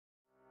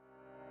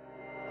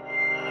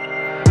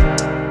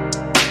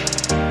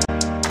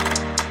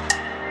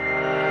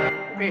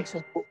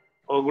Okay.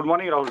 Good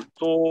morning, Rahul.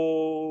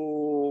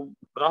 So,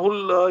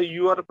 Rahul,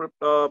 you are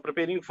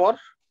preparing for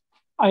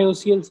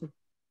IOCL, sir.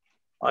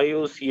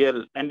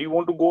 IOCL, and you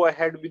want to go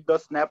ahead with the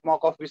snap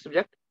mark of which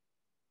subject?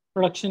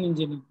 Production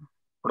engineering.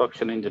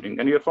 Production engineering.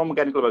 And you're from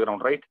mechanical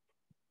background, right?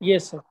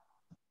 Yes, sir.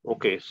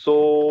 Okay.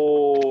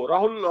 So,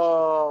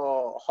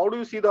 Rahul, how do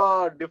you see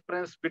the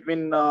difference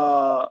between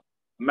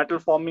metal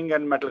forming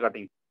and metal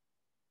cutting?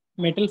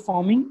 Metal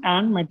forming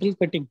and metal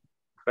cutting.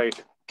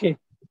 Right. Okay.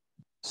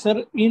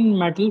 Sir, in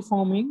metal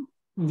forming,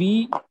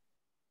 we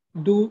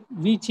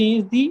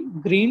change the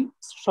grain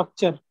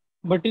structure,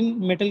 but in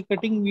metal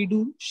cutting, we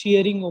do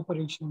shearing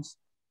operations.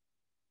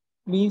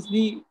 Means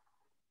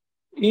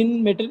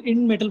in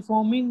metal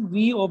forming,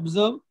 we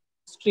observe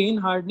strain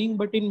hardening,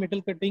 but in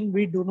metal cutting,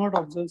 we do not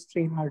observe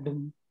strain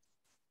hardening.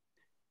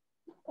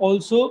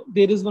 Also,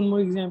 there is one more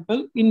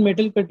example. In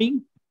metal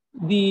cutting,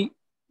 the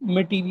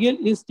material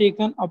is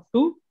taken up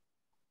to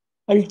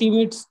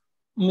ultimate,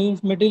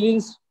 means material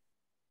is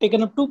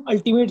taken up to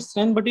ultimate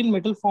strength, but in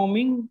metal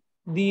forming,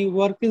 the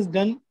work is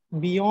done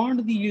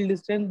beyond the yield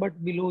strength,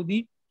 but below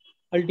the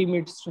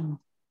ultimate strength.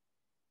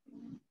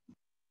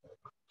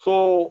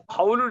 So,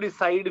 how will you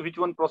decide which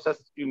one process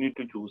you need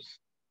to choose?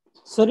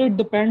 Sir, it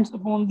depends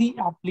upon the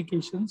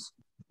applications.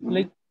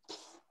 Like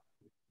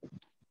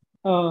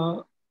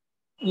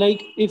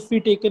if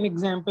we take an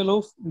example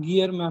of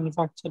gear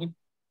manufacturing,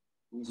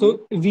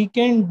 so we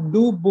can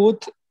do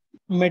both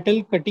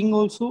metal cutting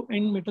also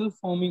and metal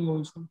forming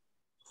also.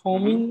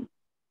 Forming,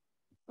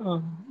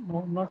 no,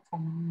 not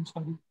forming,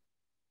 sorry.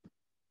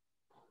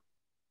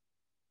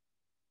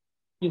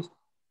 Yes.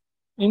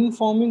 In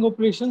forming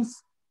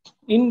operations,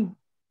 in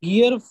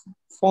gear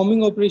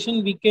forming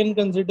operation, we can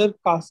consider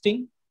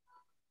casting.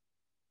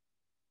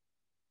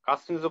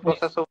 Casting is the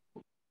process of...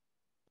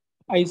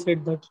 I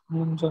said that,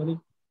 I'm sorry.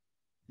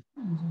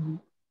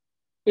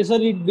 Yes, sir,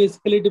 it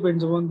basically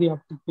depends on the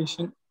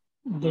application.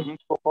 So,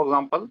 for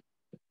example?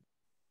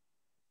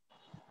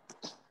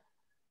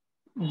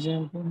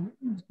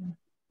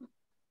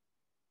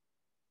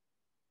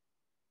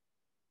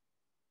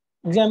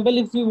 Example,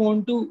 if we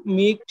want to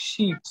make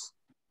sheets.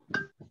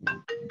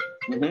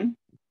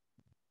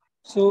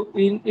 So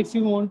if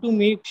you want to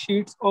make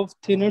sheets of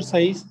thinner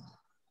size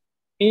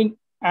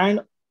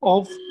and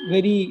of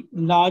very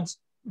large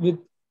with,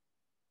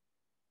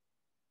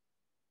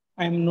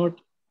 I am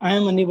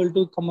unable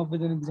to come up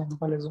with an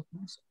example as of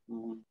now.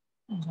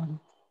 Sorry.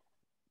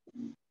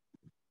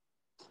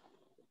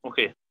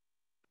 Okay.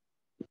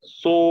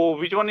 So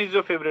which one is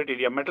your favorite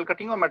area, metal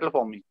cutting or metal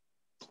forming?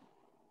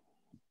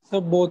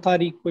 So both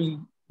are equally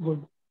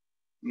good.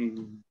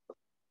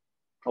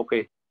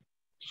 Okay.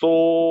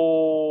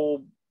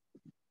 So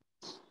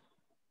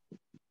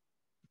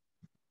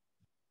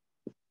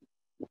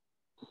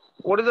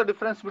what is the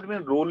difference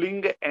between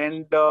rolling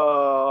and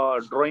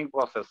drawing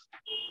process?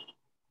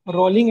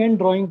 Rolling and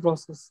drawing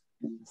process.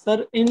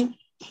 Sir, in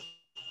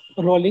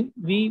rolling,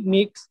 we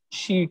make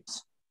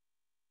sheets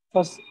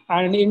first,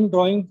 and in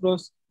drawing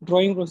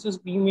process,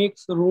 we make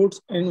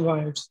rods and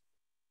wires.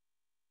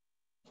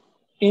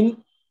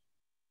 In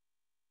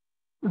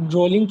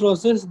rolling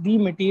process, the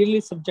material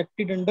is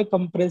subjected under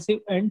compressive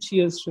and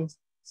shear stress.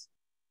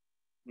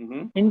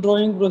 In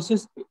drawing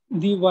process,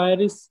 the wire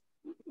is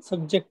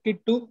subjected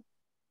to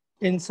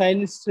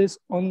tensile stress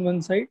on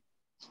one side.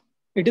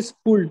 It is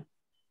pulled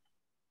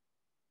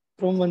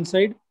from one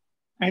side,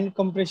 and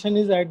compression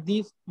is at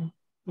the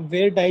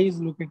where die is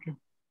located.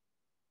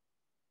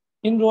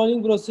 In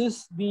rolling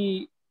process,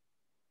 the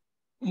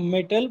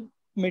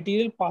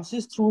material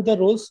passes through the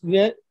rolls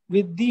where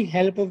with the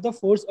help of the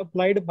force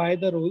applied by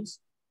the rolls.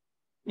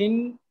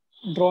 In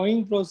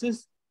drawing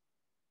process,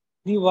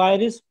 the wire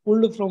is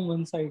pulled from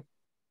one side.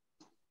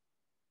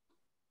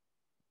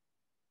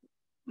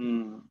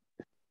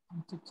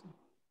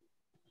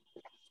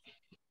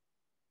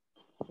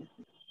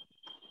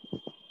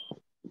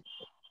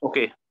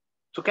 Okay.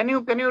 So can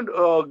you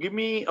give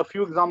me a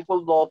few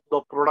examples of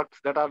the products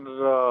that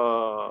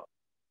are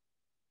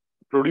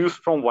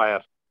produced from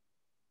wire?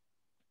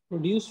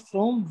 Produced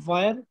from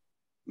wire?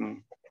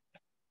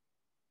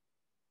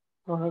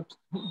 Product.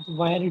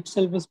 Wire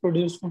itself is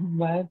produced from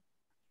wire,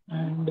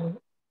 and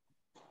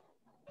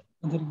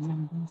other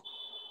examples.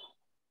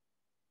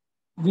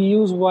 We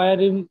use wire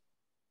in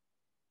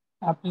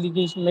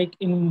application like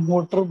in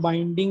motor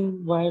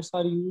binding, wires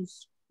are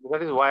used.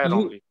 That is wire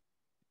only,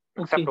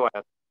 except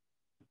wire.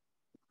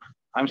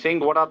 I'm saying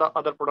what are the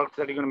other products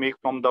that you're going to make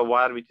from the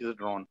wire which is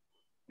drawn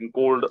in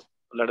cold,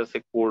 let us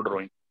say cold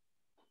drawing?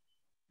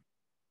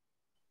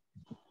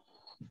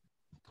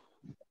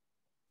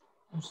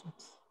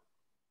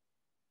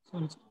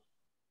 Sorry.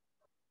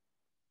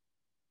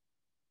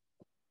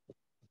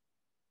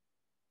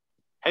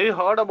 Have you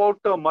heard about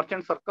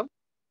merchant circle?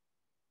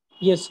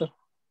 Yes, sir.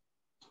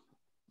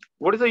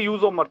 What is the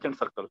use of merchant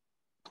circle?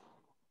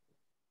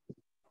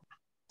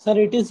 Sir,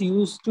 it is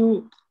used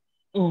to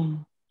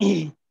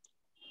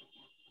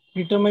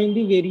determine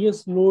the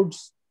various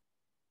loads,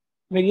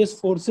 various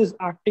forces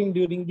acting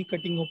during the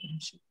cutting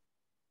operation.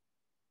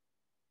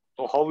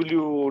 So how will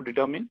you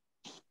determine?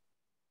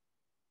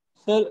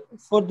 Sir,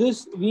 for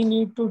this, we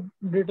need to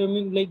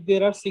determine, like,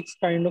 there are 6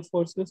 kind of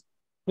forces: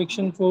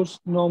 friction force,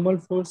 normal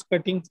force,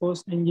 cutting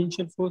force,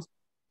 tangential force,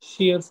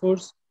 shear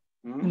force,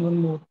 and one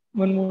more.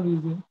 One more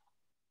is there.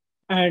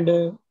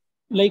 And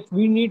like,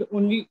 we need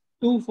only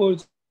 2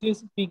 forces.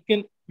 We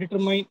can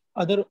determine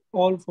other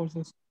all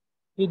forces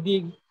with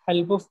the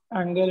help of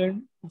angle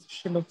and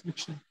coefficient of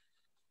friction.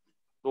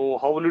 So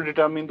how will you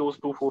determine those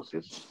 2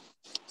 forces?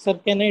 Sir,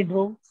 can I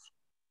draw?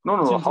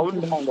 No. How will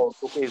you find out?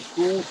 Okay,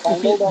 to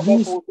find out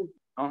other forces.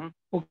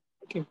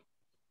 Okay.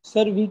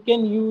 Sir, we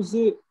can use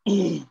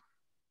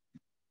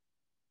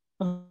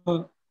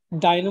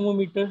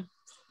dynamometer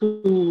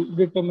to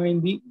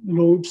determine the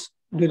loads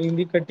during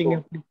the cutting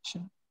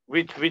application.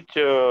 Which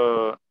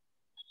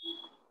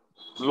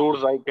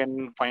loads I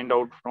can find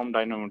out from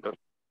dynamometer?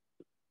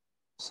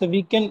 So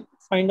we can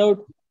find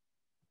out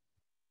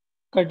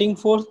cutting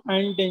force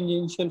and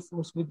tangential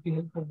force with the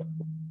help of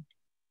dynamometer.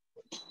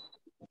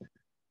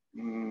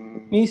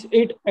 Means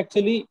it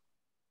actually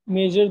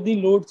measure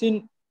the loads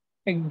in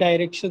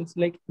directions,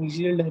 like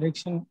axial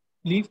direction,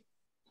 leaf.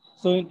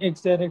 So in X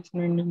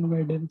direction and in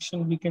Y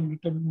direction, we can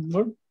determine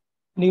load.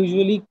 And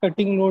usually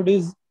cutting load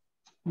is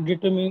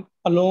determined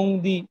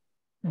along the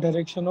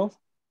direction of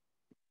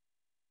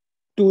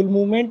tool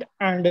movement,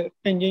 and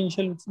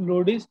tangential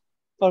load is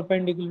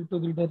perpendicular to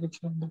the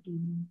direction of the tool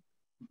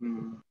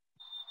movement.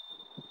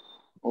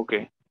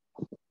 Okay.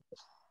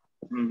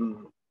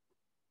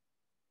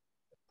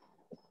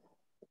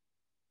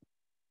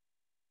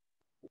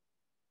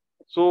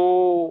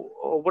 So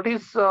what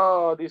is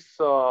this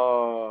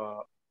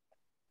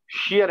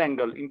shear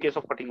angle in case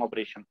of cutting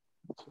operation?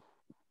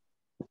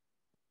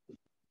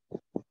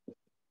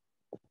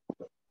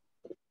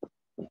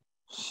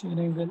 Shear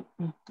angle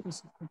in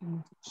case of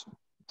cutting operation.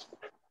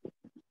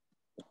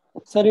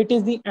 Sir, it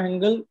is the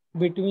angle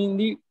between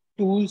the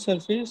tool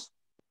surface,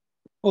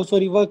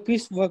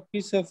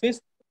 workpiece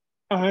surface,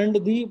 and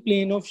the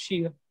plane of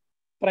shear,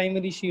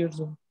 primary shear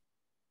zone.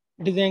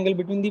 It is the angle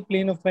between the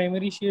plane of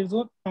primary shear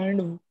zone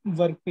and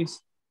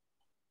workpiece.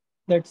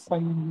 That phi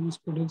angle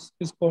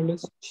is called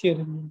as shear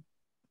angle.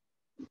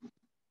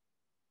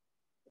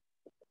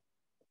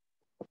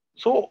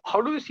 So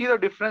how do you see the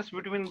difference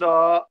between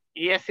the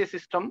ASA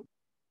system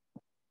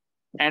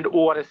and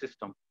ORA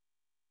system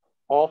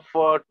of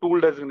tool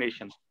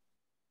designation?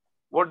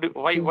 What is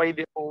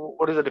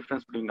the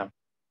difference between them?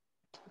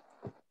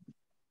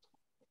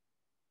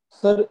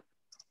 Sir,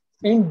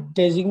 in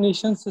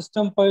designation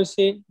system per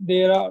se,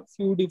 there are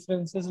few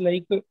differences.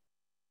 Like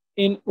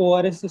in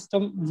ORA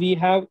system, we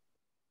have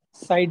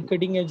side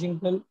cutting edge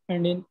angle,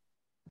 and in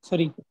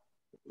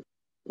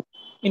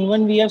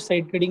one we have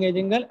side cutting edge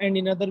angle, and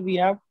in other we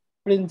have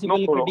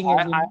principal cutting edge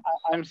angle.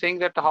 I'm saying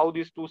that how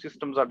these two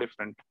systems are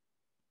different.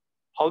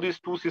 How these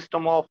two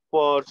systems of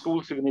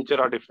tool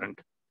signature are different.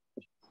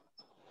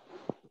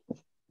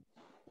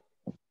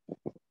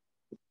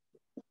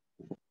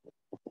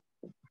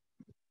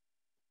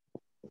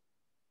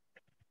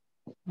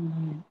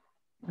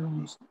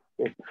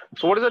 Okay.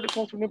 So what is the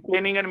difference between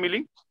planing and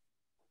milling?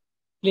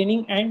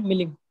 Planing and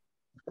milling.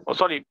 Oh,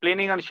 sorry,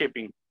 planing and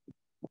shaping.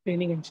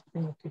 Planing and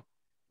shaping, okay.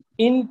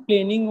 In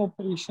planing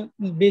operation,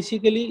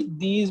 basically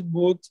these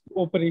both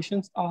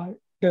operations are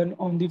done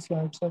on the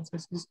flat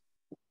surfaces.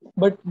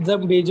 But the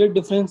major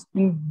difference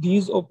in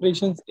these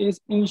operations is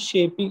in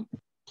shaping.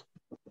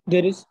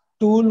 There is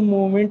tool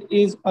movement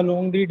is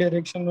along the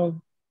direction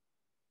of,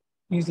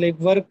 means like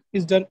work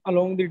is done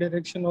along the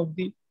direction of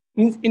the,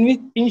 means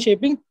in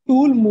shaping,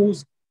 tool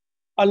moves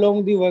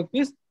along the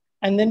workpiece,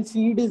 and then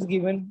feed is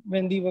given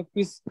when the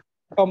workpiece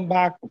come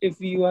back. If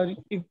we are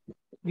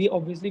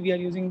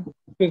using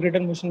quick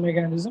return motion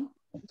mechanism,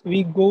 so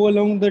we go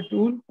along the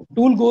tool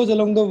goes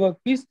along the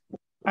workpiece,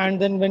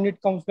 and then when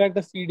it comes back,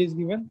 the feed is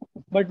given.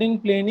 But in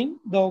planing,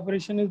 the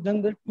operation is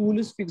done, the tool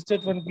is fixed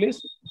at one place,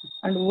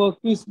 and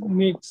workpiece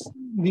makes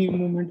the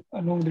movement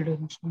along the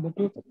direction of the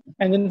tool,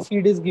 and then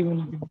feed is given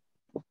again.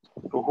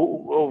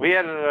 So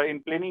where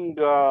in planing,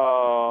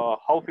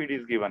 how feed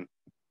is given?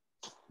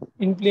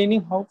 In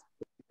planing, how?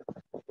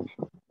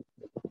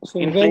 So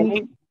in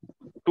planing,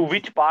 to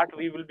which part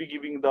we will be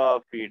giving the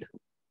feed?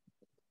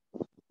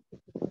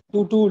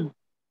 To tool.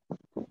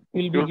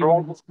 You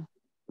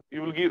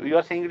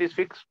are saying it is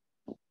fixed?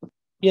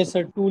 Yes,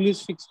 sir. Tool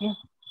is fixed. No?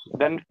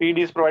 Then feed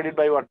is provided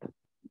by what?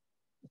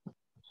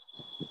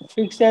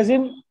 Fixed as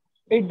in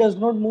it does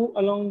not move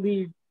along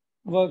the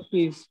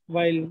workpiece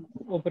while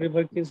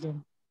work is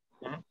done.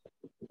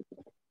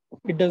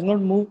 It does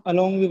not move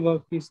along the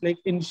workpiece. Like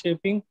in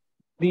shaping,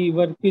 the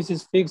workpiece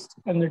is fixed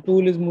and the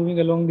tool is moving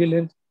along the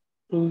length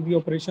to the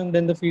operation.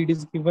 Then the feed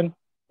is given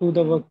to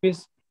the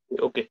workpiece.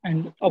 Okay.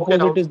 And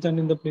opposite is done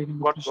in the planing.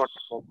 Got.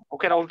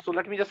 Okay, Rahul. So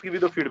let me just give you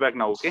the feedback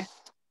now. Okay.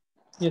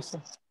 Yes,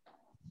 sir.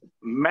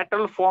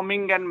 Metal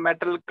forming and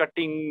metal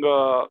cutting.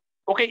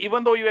 Okay,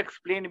 even though you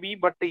explained me,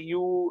 but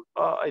you,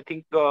 I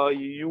think, you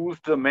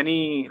used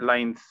many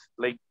lines,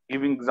 like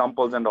giving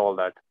examples and all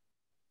that.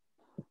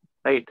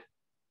 Right.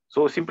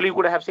 So simply you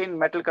could have said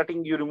metal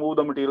cutting, you remove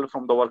the material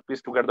from the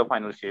workpiece to get the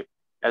final shape.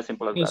 As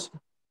simple as that.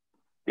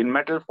 In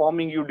metal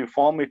forming, you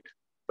deform it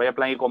by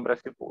applying a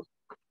compressive force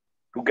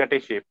to get a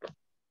shape.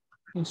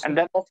 Yes, and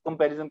then that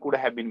comparison could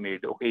have been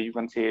made. Okay, you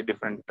can say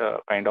different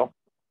kind of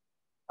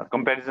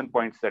comparison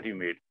points that you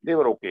made. They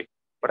were okay.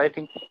 But I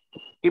think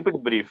keep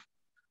it brief.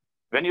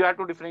 When you have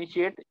to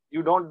differentiate,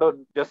 you don't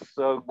just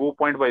go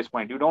point by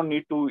point. You don't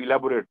need to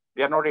elaborate.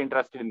 They are not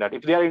interested in that.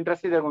 If they are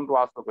interested, they're going to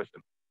ask the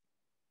question.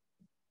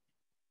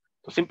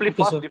 So simply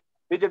okay, first, sir.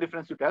 major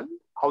difference you tell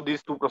how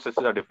these two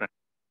processes are different.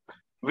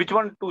 Which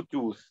one to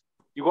choose?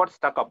 You got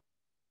stuck up.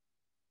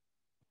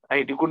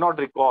 Right? You could not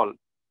recall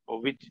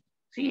which.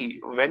 See,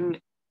 when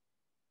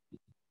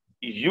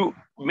you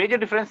major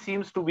difference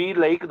seems to be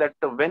like that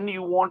when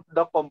you want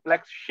the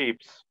complex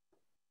shapes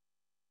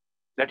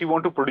that you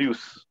want to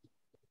produce,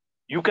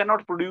 you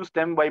cannot produce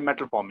them by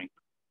metal forming.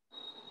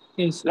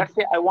 Yes, sir. Let's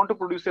say I want to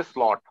produce a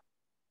slot.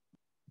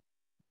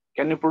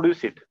 Can you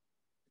produce it?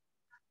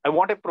 I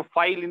want a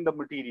profile in the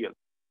material.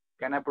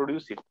 Can I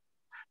produce it?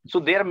 So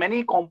there are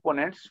many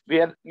components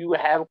where you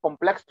have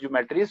complex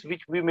geometries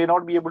which we may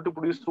not be able to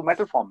produce through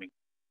metal forming.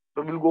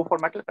 So we'll go for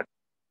metal cutting.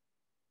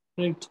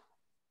 Right.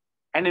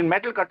 And in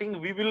metal cutting,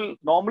 we will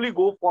normally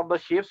go for the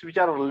shapes which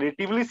are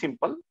relatively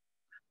simple,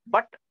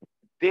 but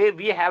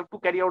we have to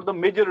carry out the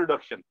major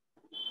reduction.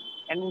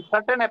 And in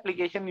certain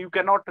application, you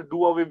cannot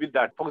do away with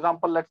that. For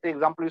example, let's say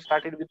example, you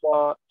started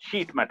with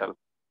sheet metal.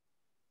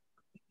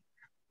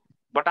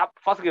 But up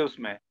first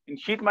in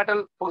sheet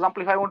metal, for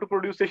example, if I want to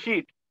produce a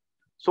sheet,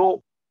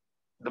 so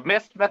the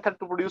best method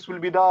to produce will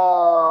be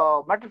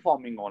the metal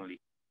forming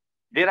only.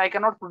 There I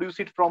cannot produce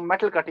it from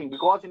metal cutting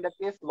because in that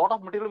case, a lot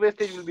of material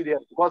wastage will be there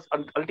because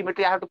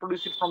ultimately I have to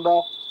produce it from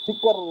the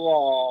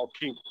thicker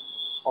sheet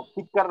or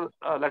thicker,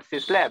 let's say,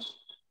 slab.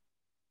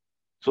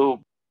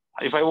 So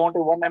if I want a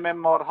 1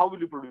 mm, or how will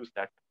you produce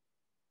that?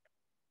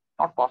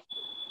 Not possible,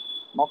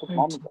 not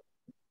economical.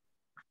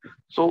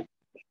 So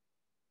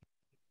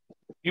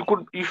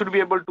you should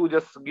be able to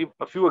just give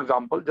a few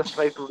examples, just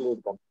try to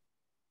relate them.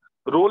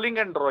 Rolling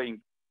and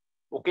drawing.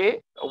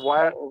 Okay,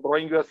 why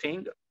drawing you are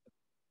saying?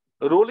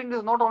 Rolling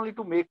is not only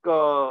to make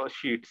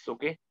sheets,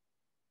 okay?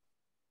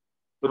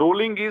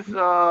 Rolling is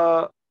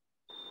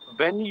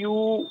when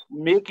you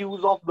make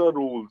use of the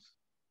rolls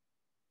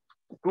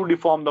to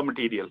deform the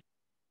material.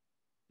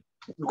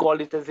 You call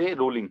it as a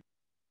rolling.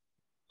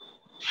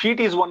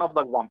 Sheet is one of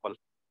the example.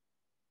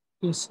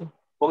 Yes, sir.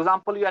 For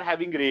example, you are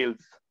having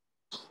rails.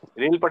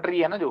 Rail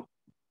patri hai na jo?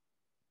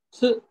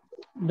 So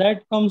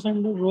that comes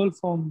under roll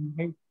forming,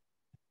 right?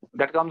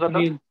 That comes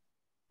under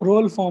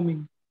roll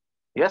forming.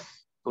 Yes.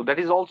 So that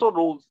is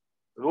also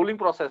rolling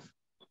process,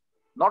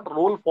 not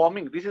roll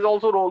forming. This is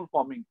also roll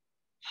forming.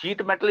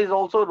 Sheet metal is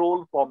also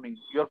roll forming.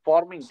 You are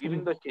forming,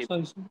 giving the shape.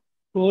 Sorry.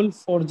 Roll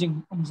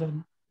forging. I'm sorry.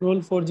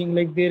 Roll forging,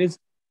 like there is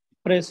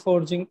press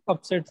forging,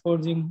 upset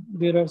forging.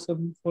 There are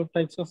some 4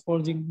 types of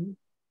forging.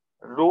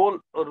 Roll,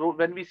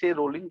 when we say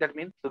rolling, that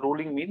means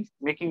rolling means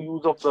making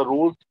use of the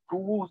rolls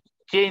to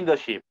change the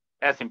shape.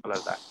 As simple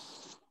as that.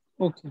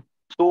 Okay.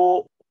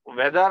 So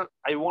whether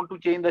I want to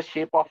change the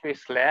shape of a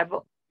slab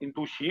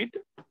into sheet,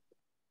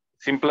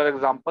 simpler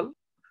example,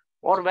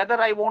 or whether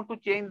I want to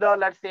change the,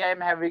 let's say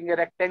I'm having a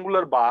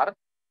rectangular bar,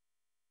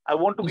 I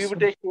want to give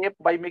it a shape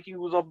by making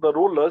use of the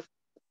rollers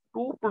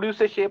to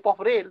produce a shape of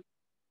rail.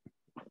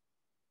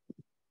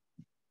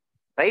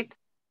 Right?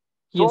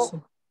 So, yes,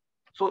 sir.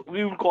 So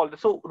we will call this.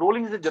 So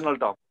rolling is a general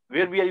term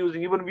where we are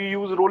using, even we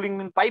use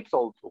rolling in pipes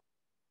also.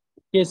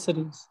 Yes, sir.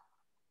 Yes.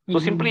 So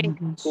simply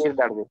say it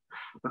that way.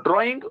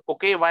 Drawing,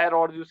 okay, wire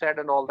rods you said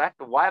and all that.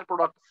 Wire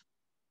products.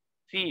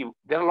 See,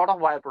 there are a lot of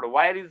wire products.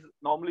 Wire is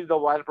normally the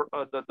wire,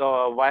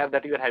 the wire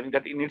that you are having,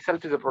 that in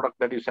itself is a product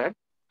that you said.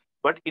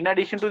 But in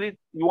addition to this,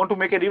 you want to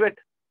make a rivet.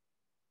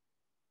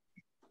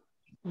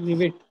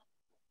 Rivet.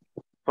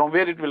 From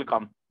where it will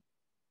come?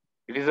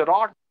 It is a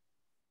rod.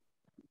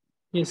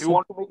 Yes, if you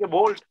want to make a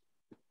bolt,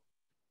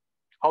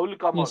 how will it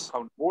come yes.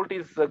 out? Bolt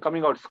is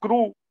coming out.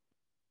 Screw,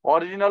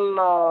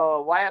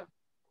 original wire.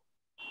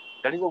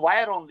 That is a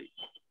wire only.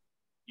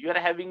 You are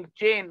having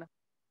chain.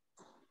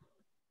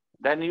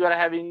 Then you are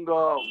having,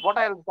 what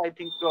else I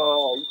think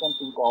you can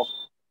think of?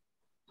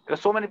 There are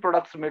so many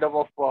products made up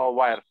of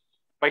wire.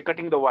 By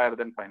cutting the wire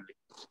then finally.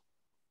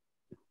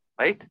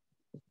 Right?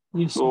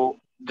 Yes. So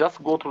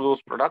just go through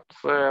those products.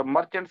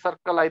 Merchant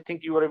circle, I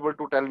think you were able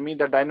to tell me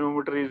the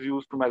dynamometer is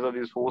used to measure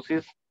these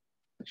forces.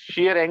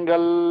 Shear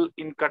angle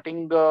in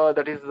cutting,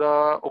 that is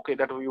okay,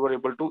 that we were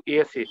able to.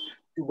 ASA.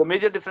 The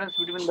major difference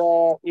between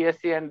the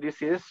ASA and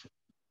this is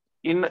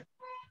in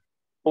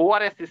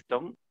ORA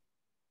system,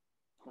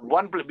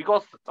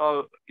 because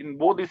in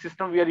both the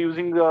system we are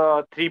using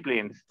 3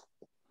 planes,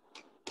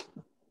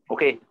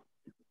 okay,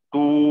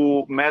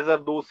 to measure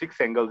those 6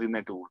 angles in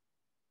a tool.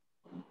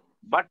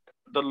 But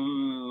the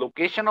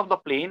location of the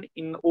plane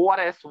in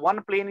ORS,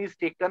 one plane is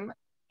taken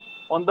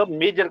on the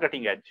major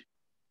cutting edge.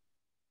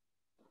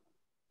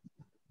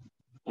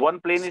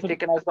 One plane is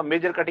taken as the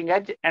major cutting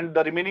edge, and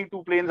the remaining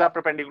 2 planes are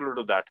perpendicular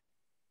to that.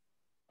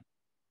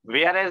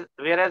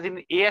 Whereas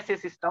in ASA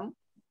system,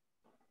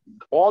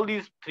 all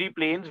these 3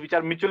 planes which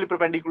are mutually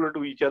perpendicular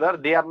to each other,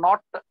 they are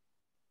not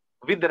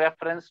with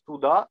reference to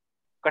the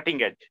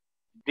cutting edge.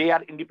 They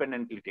are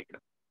independently taken.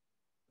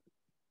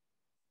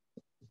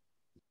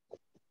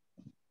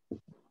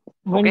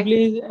 One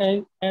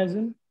plane as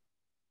in,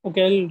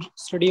 okay, I'll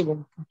study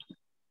about it.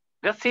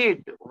 Just see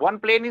it. One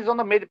plane is on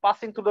the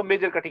passing through the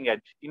major cutting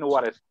edge in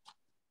ORS.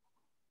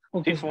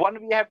 Okay. If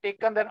one we have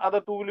taken, then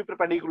other two will be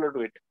perpendicular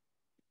to it.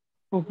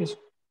 Okay, sir.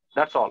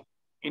 That's all.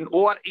 In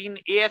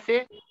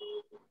ASA,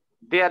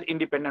 they are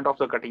independent of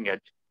the cutting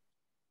edge.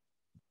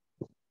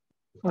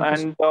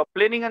 Okay, and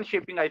planing and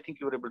shaping, I think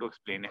you were able to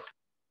explain it.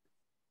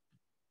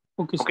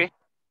 Okay, sir. Okay.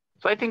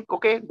 So I think,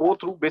 okay, go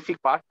through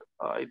basic part.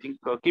 I think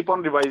keep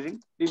on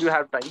revising till you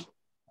have time,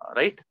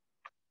 right?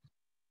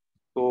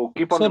 So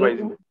keep on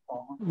revising.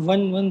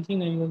 One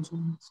thing I also,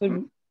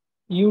 sir,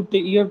 you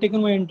have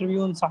taken my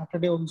interview on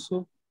Saturday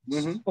also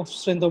of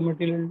strength of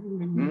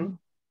material.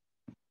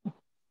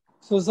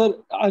 So, sir,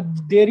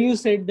 there you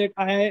said that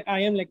I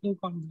am lacking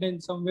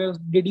confidence somewhere.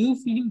 Did you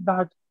feel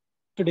that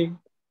today?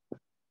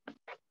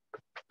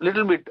 A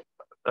little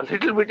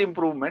bit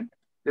improvement.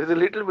 There is a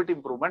little bit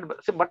improvement,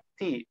 but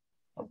see,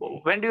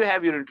 when do you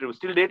have your interview?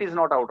 Still date is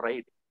not out,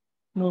 right?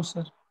 No,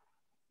 sir.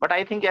 But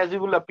I think as you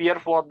will appear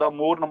for the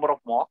more number of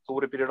mocks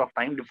over a period of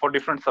time for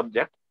different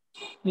subjects,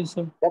 yes,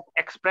 sir, that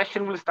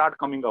expression will start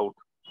coming out.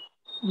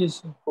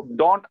 Yes, sir. So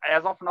don't,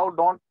 as of now,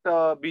 don't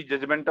be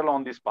judgmental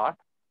on this part.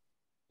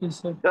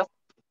 Yes, sir. Just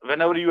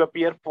whenever you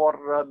appear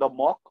for the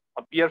mock,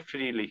 appear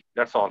freely.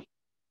 That's all.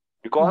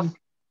 Because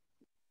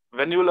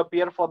when you will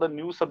appear for the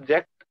new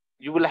subject,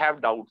 you will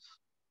have doubts.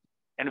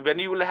 And when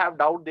you will have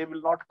doubt, they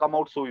will not come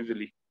out so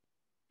easily.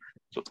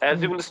 So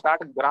as you will start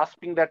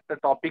grasping that the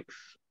topics,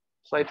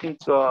 so I think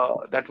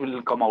that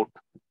will come out.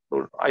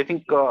 So I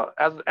think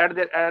as at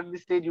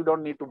this stage, you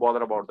don't need to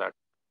bother about that.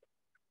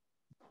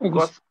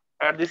 Because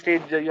at this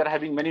stage, you are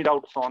having many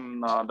doubts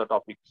on the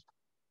topics.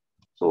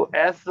 So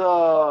as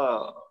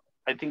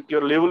I think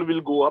your level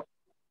will go up,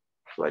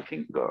 so I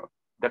think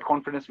that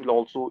confidence will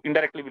also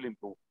indirectly will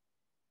improve.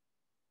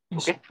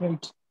 Yes, okay.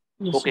 Right.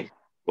 Yes, okay. Sir.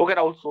 Okay,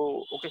 Rahul.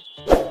 So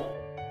okay.